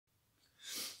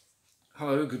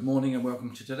Hello, good morning and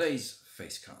welcome to today's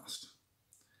Facecast.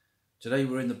 Today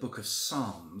we're in the book of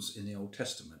Psalms in the Old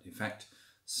Testament. In fact,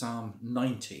 Psalm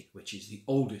 90, which is the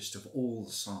oldest of all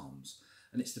the Psalms.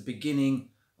 And it's the beginning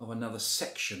of another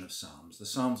section of Psalms. The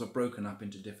Psalms are broken up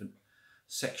into different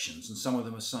sections, and some of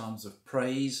them are Psalms of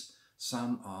praise,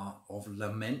 some are of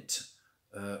lament,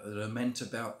 lament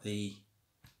about the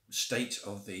state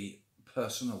of the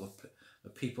person or the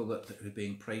people that are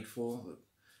being prayed for, the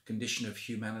condition of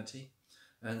humanity.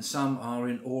 And some are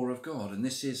in awe of God. And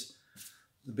this is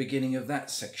the beginning of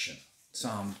that section,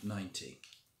 Psalm 90.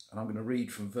 And I'm going to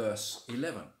read from verse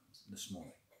 11 this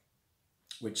morning,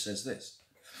 which says this: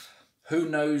 "Who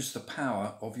knows the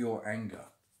power of your anger?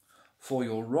 For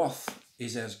your wrath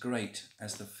is as great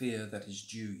as the fear that is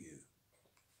due you."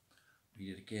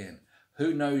 Read it again.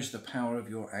 "Who knows the power of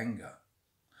your anger?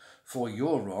 For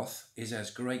your wrath is as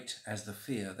great as the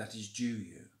fear that is due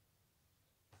you."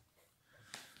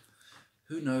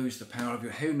 Who knows the power of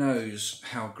who knows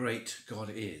how great God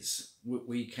is?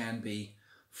 We can be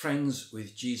friends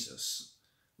with Jesus.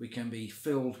 We can be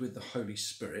filled with the Holy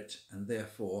Spirit and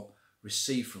therefore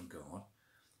receive from God.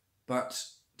 But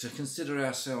to consider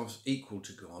ourselves equal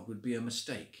to God would be a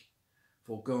mistake.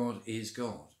 For God is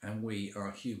God and we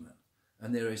are human.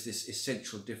 And there is this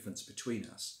essential difference between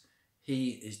us.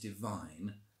 He is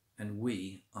divine and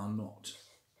we are not.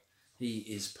 He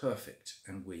is perfect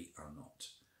and we are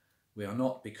not. We are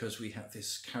not, because we have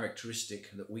this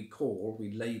characteristic that we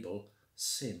label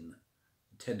sin,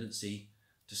 a tendency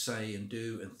to say and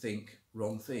do and think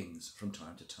wrong things from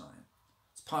time to time.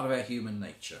 It's part of our human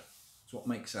nature. It's what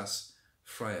makes us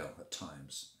frail at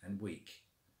times and weak.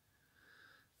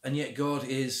 And yet God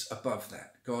is above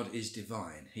that. God is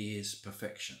divine. He is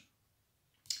perfection.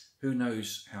 Who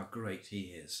knows how great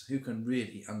he is? Who can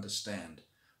really understand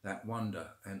that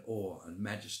wonder and awe and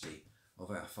majesty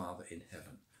of our Father in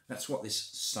heaven? That's what this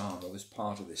psalm, or this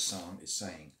part of this psalm, is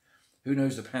saying. Who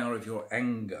knows the power of your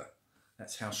anger?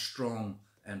 That's how strong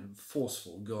and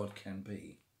forceful God can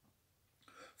be.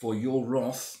 For your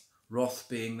wrath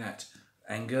being that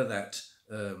anger,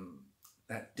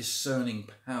 that discerning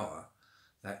power,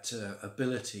 that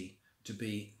ability to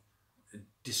be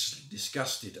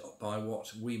disgusted by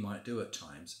what we might do at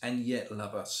times, and yet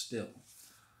love us still.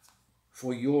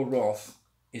 For your wrath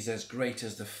is as great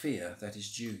as the fear that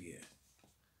is due you.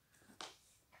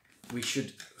 We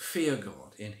should fear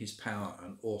God in his power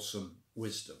and awesome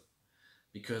wisdom,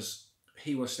 because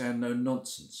he will stand no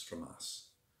nonsense from us.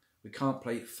 We can't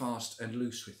play fast and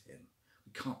loose with him.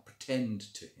 We can't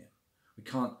pretend to him. We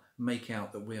can't make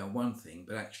out that we are one thing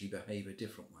but actually behave a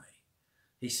different way.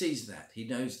 He sees that. He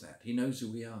knows that. He knows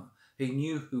who we are. He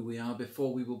knew who we are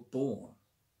before we were born.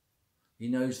 He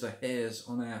knows the hairs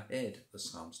on our head, the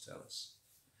Psalms tell us.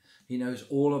 He knows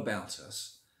all about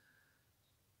us.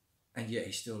 And yet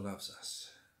he still loves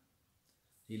us.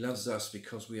 He loves us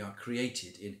because we are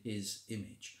created in his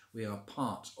image. We are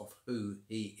part of who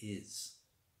he is.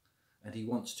 And he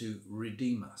wants to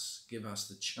redeem us, give us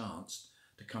the chance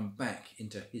to come back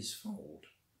into his fold.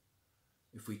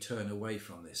 If we turn away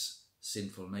from this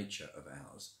sinful nature of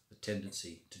ours, the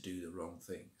tendency to do the wrong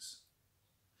things.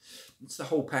 It's the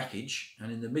whole package, and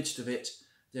in the midst of it,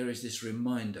 there is this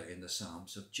reminder in the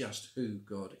Psalms of just who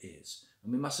God is.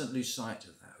 And we mustn't lose sight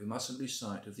of that. We mustn't lose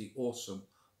sight of the awesome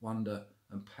wonder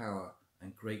and power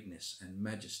and greatness and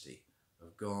majesty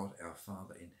of God, our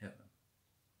Father in heaven.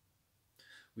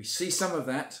 We see some of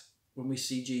that when we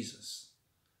see Jesus.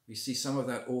 We see some of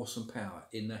that awesome power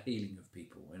in the healing of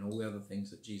people and all the other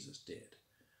things that Jesus did.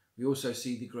 We also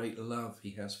see the great love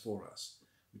he has for us,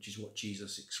 which is what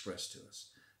Jesus expressed to us.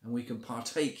 And we can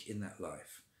partake in that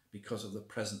life because of the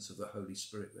presence of the Holy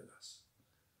Spirit with us.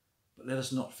 But let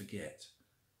us not forget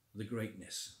the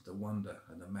greatness, the wonder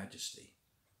and the majesty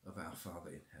of our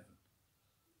Father in heaven.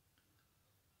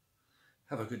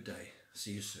 Have a good day.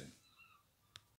 See you soon.